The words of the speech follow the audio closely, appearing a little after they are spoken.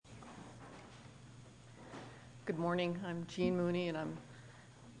Good morning. I'm Jean Mooney, and I'm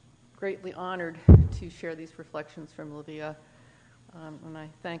greatly honored to share these reflections from Livia. And I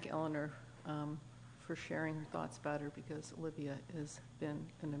thank Eleanor for sharing her thoughts about her, because Livia has been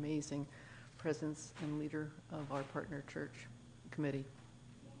an amazing presence and leader of our partner church committee.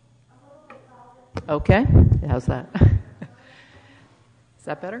 Okay, how's that? Is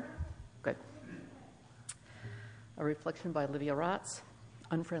that better? Good. A reflection by Livia Rotz,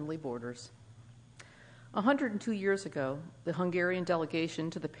 Unfriendly Borders. 102 years ago, the Hungarian delegation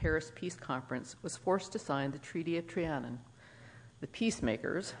to the Paris Peace Conference was forced to sign the Treaty of Trianon. The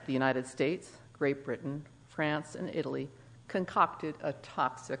peacemakers, the United States, Great Britain, France, and Italy, concocted a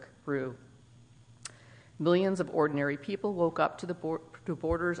toxic brew. Millions of ordinary people woke up to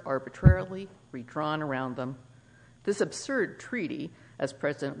borders arbitrarily redrawn around them. This absurd treaty, as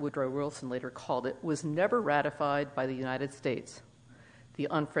President Woodrow Wilson later called it, was never ratified by the United States. The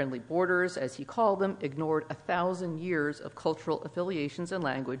unfriendly borders, as he called them, ignored 1,000 years of cultural affiliations and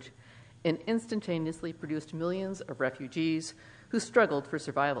language and instantaneously produced millions of refugees who struggled for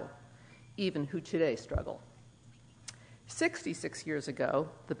survival, even who today struggle. 66 years ago,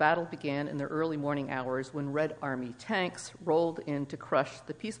 the battle began in the early morning hours when Red Army tanks rolled in to crush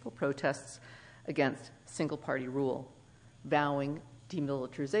the peaceful protests against single-party rule, vowing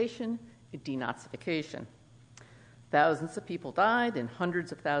demilitarization and denazification. Thousands of people died and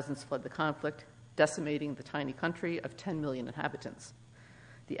hundreds of thousands fled the conflict, decimating the tiny country of 10 million inhabitants.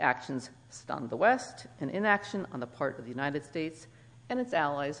 The actions stunned the West, and inaction on the part of the United States and its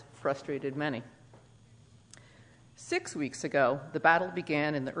allies frustrated many. 6 weeks ago, the battle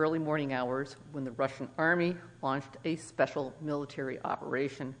began in the early morning hours when the Russian army launched a special military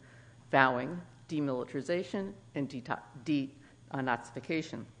operation, vowing demilitarization and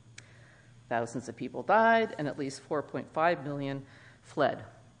denazification. Thousands of people died, and at least 4.5 million fled,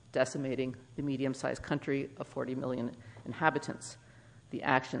 decimating the medium-sized country of 40 million inhabitants. The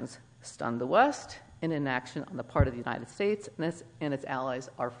actions stunned the West, and inaction on the part of the United States and its allies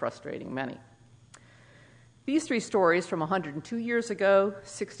are frustrating many. These three stories from 102 years ago,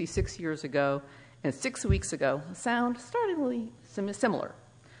 66 years ago, and 6 weeks ago sound startlingly similar.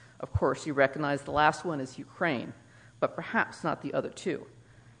 Of course, you recognize the last one as Ukraine, but perhaps not the other two.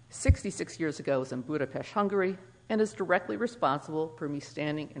 66 years ago was in Budapest, Hungary, and is directly responsible for me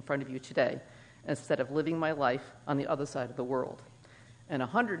standing in front of you today instead of living my life on the other side of the world. And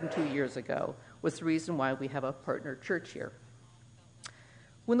 102 years ago was the reason why we have a partner church here.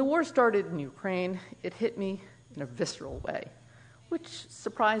 When the war started in Ukraine, it hit me in a visceral way, which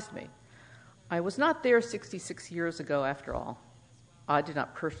surprised me. I was not there 66 years ago after all. I did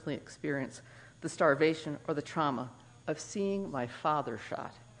not personally experience the starvation or the trauma of seeing my father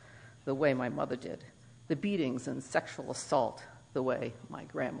shot the way my mother did, the beatings and sexual assault the way my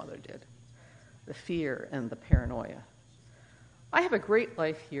grandmother did, the fear and the paranoia. I have a great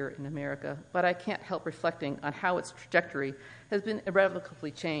life here in America, but I can't help reflecting on how its trajectory has been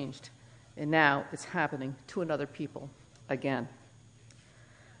irrevocably changed, and now it's happening to another people again.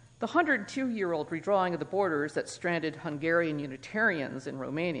 The 102-year-old redrawing of the borders that stranded Hungarian Unitarians in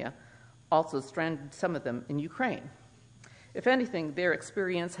Romania also stranded some of them in Ukraine. If anything, their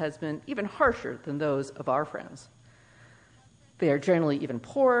experience has been even harsher than those of our friends. They are generally even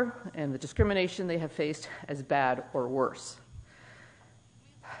poorer, and the discrimination they have faced as bad or worse.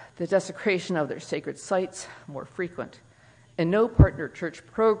 The desecration of their sacred sites more frequent, and no partner church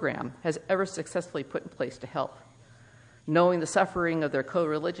program has ever successfully put in place to help. Knowing the suffering of their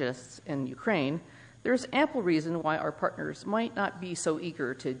co-religionists in Ukraine, there is ample reason why our partners might not be so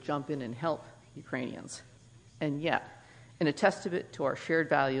eager to jump in and help Ukrainians. And yet, in a testament to our shared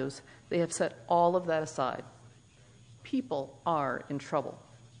values, they have set all of that aside. People are in trouble,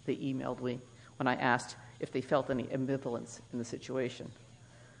 they emailed me when I asked if they felt any ambivalence in the situation.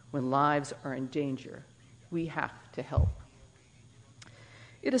 When lives are in danger, we have to help.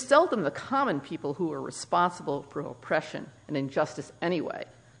 It is seldom the common people who are responsible for oppression and injustice anyway,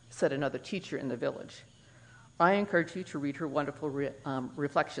 said another teacher in the village. I encourage you to read her wonderful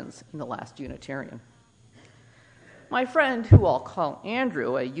reflections in The Last Unitarian. My friend, who I'll call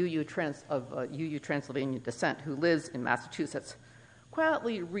Andrew, a UU Transylvanian descent who lives in Massachusetts,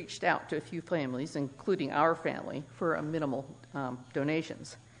 quietly reached out to a few families, including our family, for minimal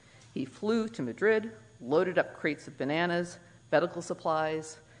donations. He flew to Madrid, loaded up crates of bananas, medical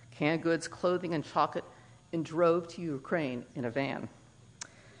supplies, canned goods, clothing, and chocolate, and drove to Ukraine in a van.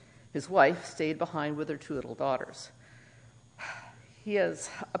 His wife stayed behind with her two little daughters. He has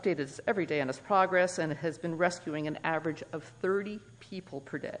updated us every day on his progress and has been rescuing an average of 30 people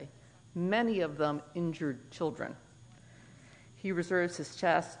per day, many of them injured children. He reserves his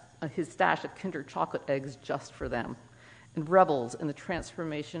his stash of Kinder chocolate eggs just for them, and revels in the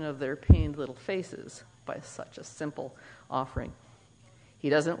transformation of their pained little faces by such a simple offering. He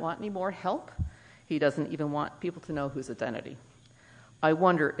doesn't want any more help. He doesn't even want people to know his identity. I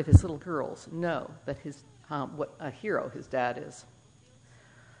wonder if his little girls know that what a hero his dad is.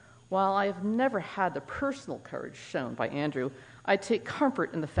 While I have never had the personal courage shown by Andrew, I take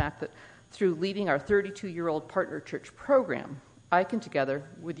comfort in the fact that through leading our 32-year-old partner church program, I can, together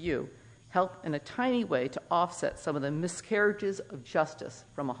with you, help in a tiny way to offset some of the miscarriages of justice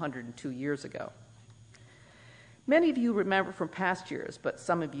from 102 years ago. Many of you remember from past years, but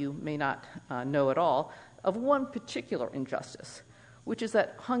some of you may not know at all, of one particular injustice, which is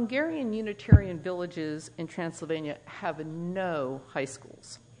that Hungarian Unitarian villages in Transylvania have no high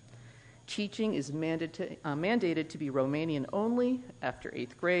schools. Teaching is mandated to be Romanian only after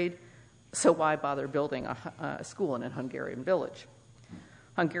 8th grade, so why bother building a school in a Hungarian village?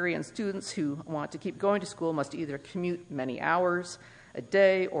 Hungarian students who want to keep going to school must either commute many hours a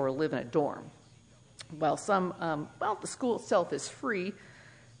day or live in a dorm. While the school itself is free,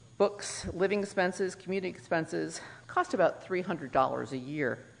 books, living expenses, commuting expenses cost about $300 a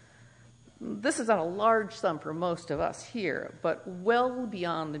year. This is not a large sum for most of us here, but well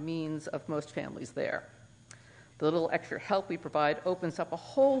beyond the means of most families there. The little extra help we provide opens up a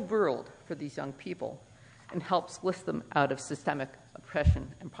whole world for these young people and helps lift them out of systemic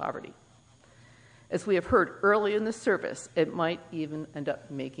oppression and poverty. As we have heard early in the service, it might even end up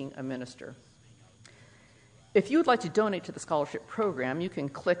making a minister. If you would like to donate to the scholarship program, you can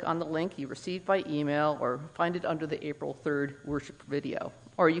click on the link you received by email or find it under the April 3rd worship video,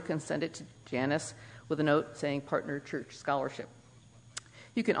 or you can send it to Janice with a note saying Partner Church Scholarship.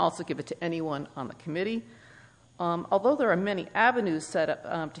 You can also give it to anyone on the committee. Although there are many avenues set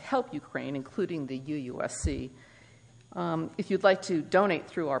up to help Ukraine, including the UUSC, if you'd like to donate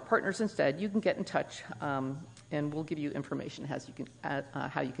through our partners instead, you can get in touch, and we'll give you information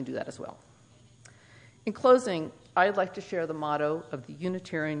how you can do that as well. In closing, I'd like to share the motto of the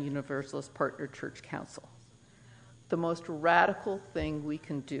Unitarian Universalist Partner Church Council. The most radical thing we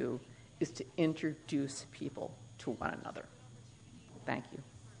can do is to introduce people to one another. Thank you.